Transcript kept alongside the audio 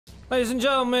Ladies and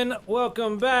gentlemen,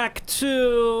 welcome back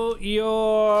to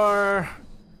your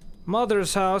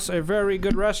mother's house, a very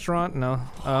good restaurant. No,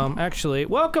 actually,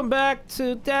 welcome back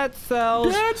to Dead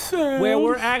Cells, where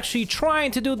we're actually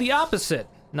trying to do the opposite,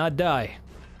 not die.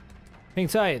 Pink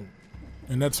Titan.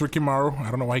 And that's Ricky Morrow. I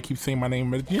don't know why he keeps saying my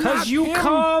name, but because you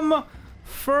come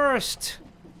first.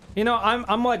 You know,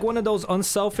 I'm like one of those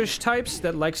unselfish types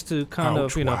that likes to kind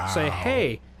of, you know, say,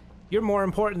 hey, you're more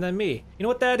important than me. You know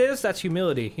what that is? That's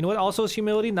humility. You know what also is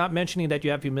humility? Not mentioning that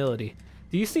you have humility.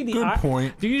 Do you see the good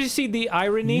point? Do you see the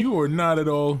irony? You are not at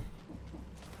all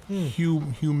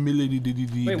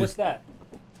humility. Wait, what's that?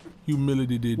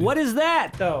 Humility. What is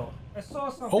that though? I saw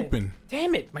something. Open.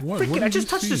 Damn it! My What freaking! I just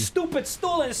touched see? the stupid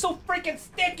stool and it's so freaking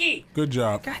sticky. Good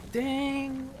job. God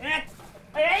dang it!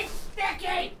 I hate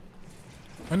sticky.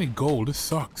 I need gold. This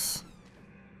sucks.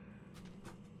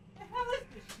 What the hell is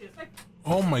this shit? It's like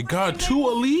Oh my god, two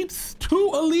elites? Two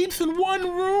elites in one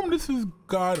room? This is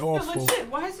god awful. legit.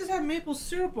 Why does this have maple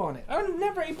syrup on it? I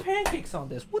never ate pancakes on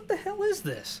this. What the hell is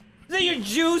this? Is that your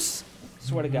juice? I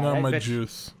swear to God. Not I my bet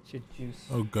juice. It's your juice.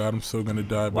 Oh god, I'm so gonna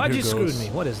die, but Why'd here you goes. screw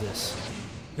me? What is this?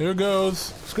 Here goes.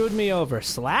 Screwed me over.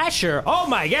 Slasher! Oh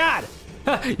my god!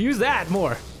 Use that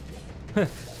more.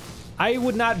 I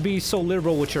would not be so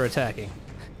liberal with your attacking.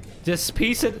 Just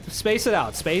space it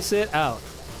out. Space it out.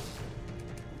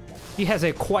 He has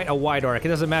quite a wide arc. It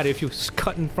doesn't matter if you're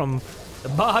cutting from the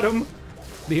bottom,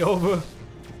 the over,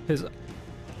 his...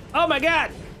 Oh my god!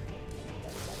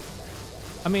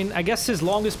 I mean, I guess his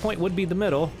longest point would be the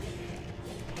middle.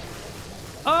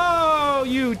 Oh,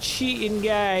 you cheating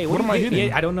guy. What am I hitting?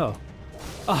 Yeah, I don't know.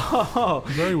 Oh,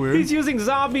 Very weird. He's using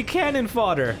zombie cannon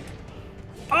fodder.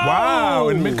 Oh! Wow,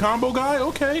 and mid-combo guy?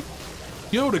 Okay.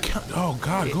 Yo, oh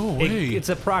god, go away. It's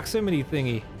a proximity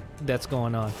thingy that's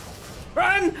going on.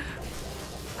 Run!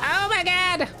 Oh my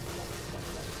god!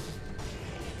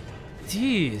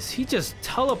 Jeez, he just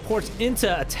teleports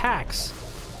into attacks.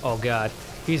 Oh god,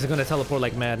 he's gonna teleport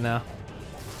like mad now.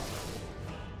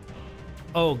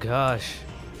 Oh gosh.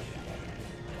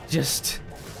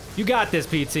 You got this,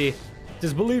 PT.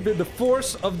 Just believe in the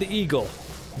force of the eagle.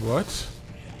 What?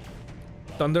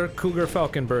 Thunder, Cougar,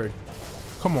 Falcon, Bird.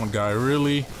 Come on, guy,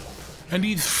 really? And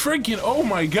he's freaking, oh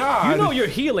my god! You know you're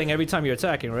healing every time you're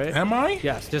attacking, right? Am I?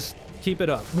 Yes, just keep it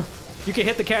up. You can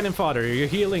hit the cannon fodder, you're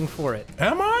healing for it.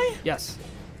 Am I? Yes.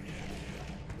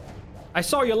 I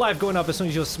saw your life going up as soon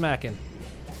as you were smacking.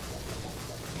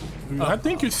 I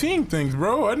think you're seeing things,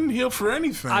 bro. I didn't heal for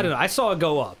anything. I don't know, I saw it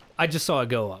go up. I just saw it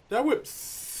go up. That whip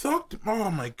sucked.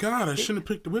 Oh my god, I shouldn't have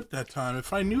picked the whip that time.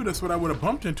 If I knew that's what I would have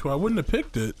bumped into, I wouldn't have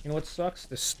picked it. You know what sucks?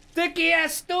 The sticky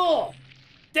ass stool!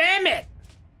 Damn it!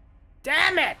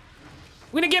 Damn it!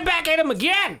 We're gonna get back at him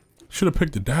again! Should have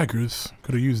picked the daggers.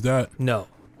 Could have used that. No.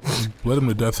 Bled him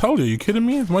to death. Hell yeah, you kidding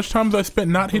me? As much time as I spent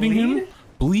not hitting him?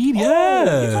 Bleed? Oh,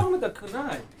 Yeah! you're talking about the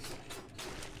kunai.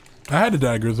 I had the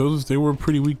daggers. They were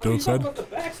pretty weak though, You're so talking about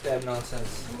the backstab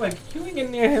nonsense. I'm like, you ain't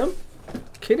getting near him.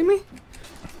 Kidding me?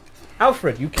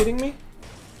 Alfred, you kidding me?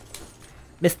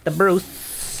 Mr.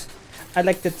 Bruce, I'd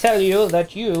like to tell you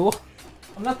that you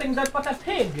are nothing but a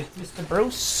pig, Mr.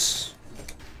 Bruce.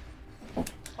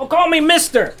 Oh, call me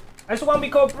Mister! I just want to be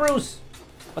called Bruce.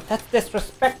 But that's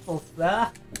disrespectful, sir.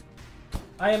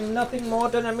 I am nothing more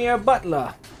than a mere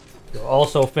butler. You're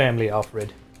also family,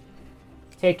 Alfred.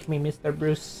 Take me, Mr.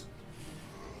 Bruce.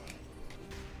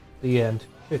 The end.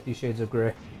 50 Shades of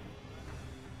Grey.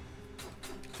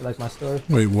 You like my story?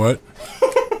 Wait, what?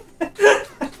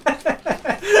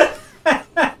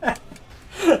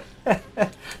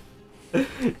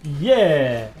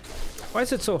 Yeah! Why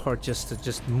is it so hard just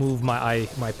to move my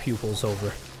pupils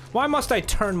over? Why must I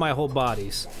turn my whole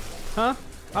bodies? Huh?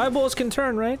 Eyeballs can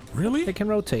turn, right? Really? They can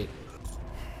rotate.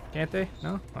 Can't they?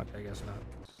 No? Okay, I guess not.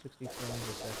 60 frames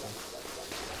a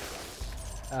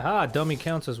second. Aha, dummy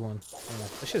counts as one. Oh,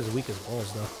 that shit is weak as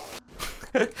balls, though.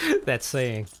 That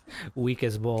saying. Weak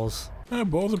as balls. Yeah,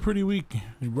 balls are pretty weak.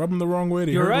 You rub them the wrong way,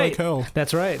 they You're hurt right. like hell.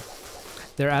 That's right.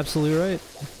 They're absolutely right.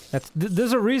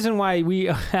 There's a reason why we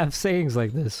have sayings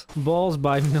like this. Balls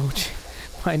by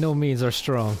no means are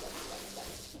strong.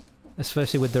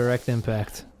 Especially with direct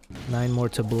impact. 9 more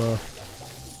to blow.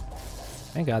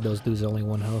 Thank God those dudes only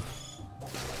 1 health.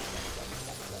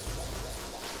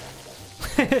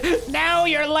 Now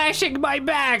you're lashing my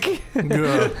back!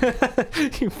 Good.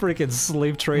 You freaking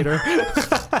slave trader.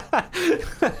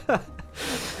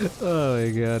 Oh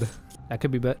my god. That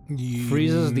could be better.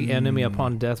 Freezes the enemy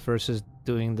upon death versus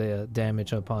doing the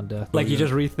damage upon death. Like you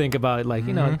just rethink about it, like,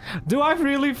 you know, do I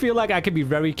really feel like I could be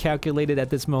very calculated at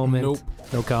this moment? Nope.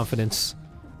 No confidence.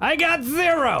 I got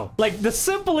 0! Like, the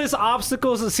simplest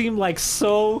obstacles seem like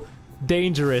so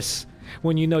dangerous.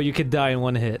 when you know you could die in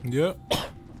one hit. Yep.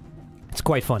 It's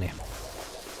quite funny.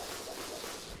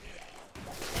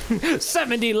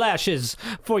 70 lashes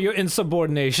for your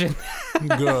insubordination.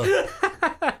 Good.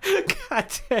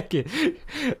 God dang it.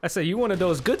 I say, you one of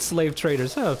those good slave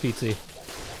traders, huh, PT?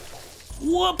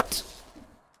 Whooped!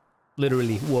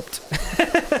 Literally whooped.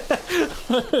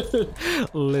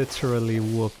 Literally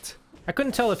whooped. I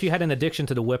couldn't tell if you had an addiction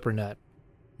to the whip or not.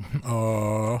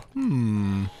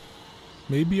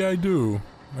 Maybe I do.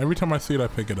 Every time I see it, I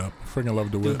pick it up. I freaking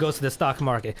love the whip. Dude goes to the stock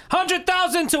market.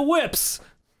 100,000 to whips!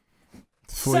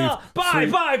 Sell!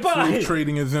 Buy! Slave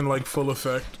trading is in, like, full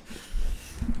effect.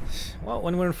 Well,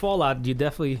 when we're in Fallout, you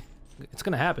definitely... It's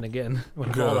gonna happen again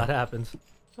when Fallout happens.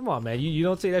 Come on, man. You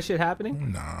don't see that shit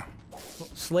happening? Nah.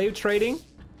 Slave trading?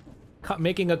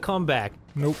 Making a comeback.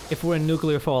 Nope. If we're in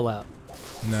nuclear Fallout.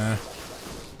 Nah.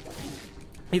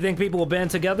 You think people will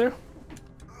band together?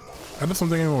 I just don't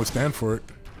think anyone would stand for it.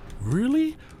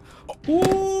 Really? Ooh.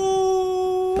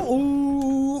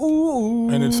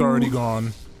 And it's already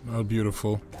gone. Oh,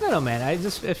 beautiful. I don't know, man. I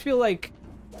feel like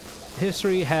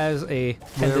history has a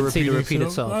tendency to repeat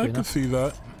itself. I you know? can see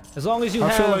that. As long as you I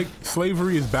have... feel like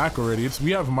slavery is back already.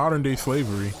 We have modern day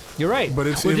slavery. You're right. But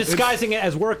we're disguising it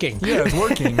as working. Yeah, it's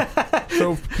working.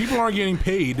 So if people aren't getting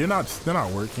paid, they're not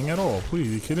working at all. Please,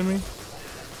 are you kidding me?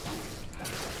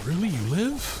 Really? You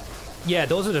live? Yeah,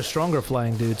 those are the stronger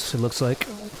flying dudes, it looks like.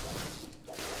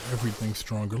 Everything's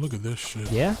stronger. Look at this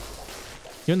shit. Yeah?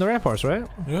 You're in the ramparts, right?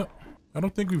 Yep. I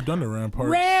don't think we've done the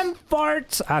ramparts.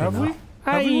 Ramparts! I don't know.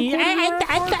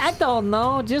 I don't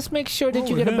know. Just make sure that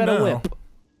you get a better whip.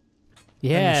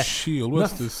 Yeah. And shield.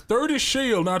 What's this? Sturdy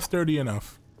shield, not sturdy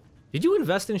enough. Did you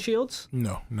invest in shields?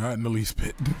 No, not in the least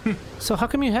bit. So how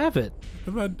come you have it?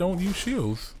 Because I don't use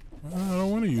shields. I don't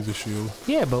want to use a shield.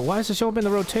 Yeah, but why does it show up in the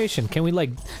rotation? Can we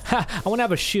like... I want to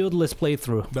have a shieldless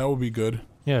playthrough. That would be good.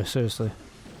 Yeah, seriously.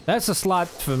 That's a slot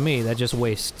for me that just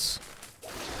wastes.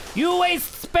 You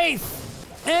waste space!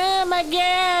 Oh my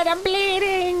god, I'm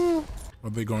bleeding! Are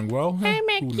they going well? Oh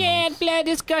my god, blood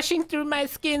is gushing through my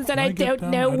skins and I don't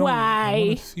know why. I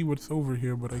want to see what's over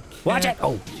here, but I can't. Watch it!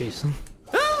 Oh, jeez.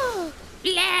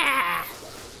 Yeah.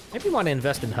 Maybe you want to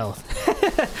invest in health.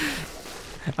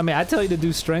 I mean, I tell you to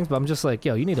do strength, but I'm just like,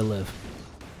 yo, you need to live.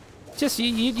 Just,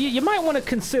 you might want a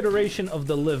consideration of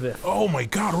the liveth. Oh my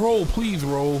god, roll, please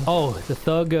roll. Oh, the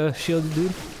thug shield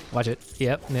dude? Watch it.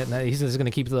 Yep, he's just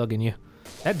gonna keep thugging you.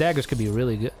 That daggers could be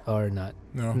really good, or not.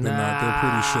 No, they're not. They're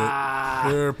pretty shit.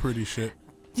 They're pretty shit.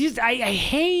 I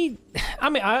hate... I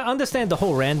mean, I understand the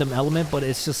whole random element, but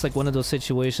it's just like one of those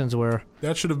situations where...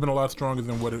 That should have been a lot stronger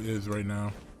than what it is right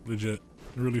now. Legit. It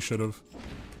really should have.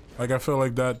 Like, I feel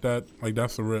like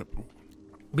that's the rip.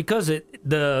 Because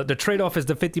the trade-off is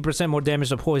the 50% more damage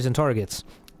to poison targets.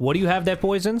 What do you have that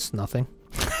poisons? Nothing.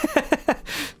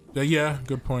 Yeah,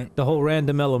 good point. The whole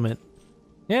random element.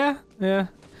 Yeah.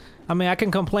 I mean, I can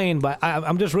complain, but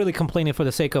I'm just really complaining for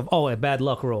the sake of, oh, a bad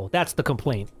luck roll. That's the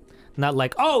complaint. Not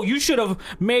like, oh, you should have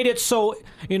made it so,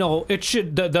 you know, it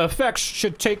should, the effects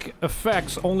should take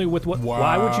effects only with what... Wow.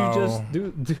 Why would you just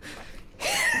do...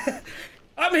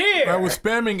 I'm here! I was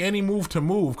spamming any move to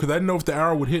move, because I didn't know if the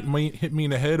arrow would hit me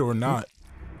in the head or not.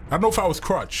 I don't know if I was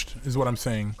crouched, is what I'm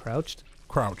saying. Crouched?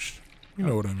 Crouched. You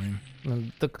know what I mean.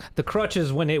 The crutch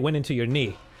is when it went into your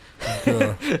knee.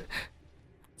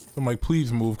 I'm like,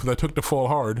 please move, because I took the fall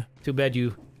hard. Too bad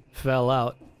you fell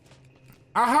out.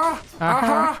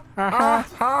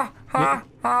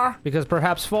 Because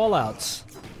perhaps fallouts.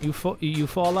 You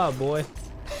fall out, boy.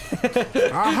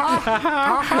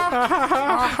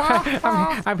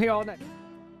 I'm here all night.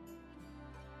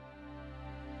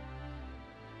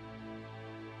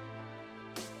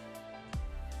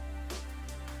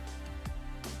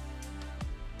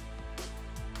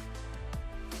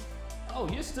 Oh,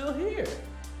 you're still here.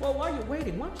 Well, while you're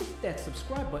waiting, why don't you hit that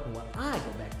subscribe button while I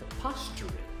go back to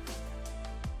posturing?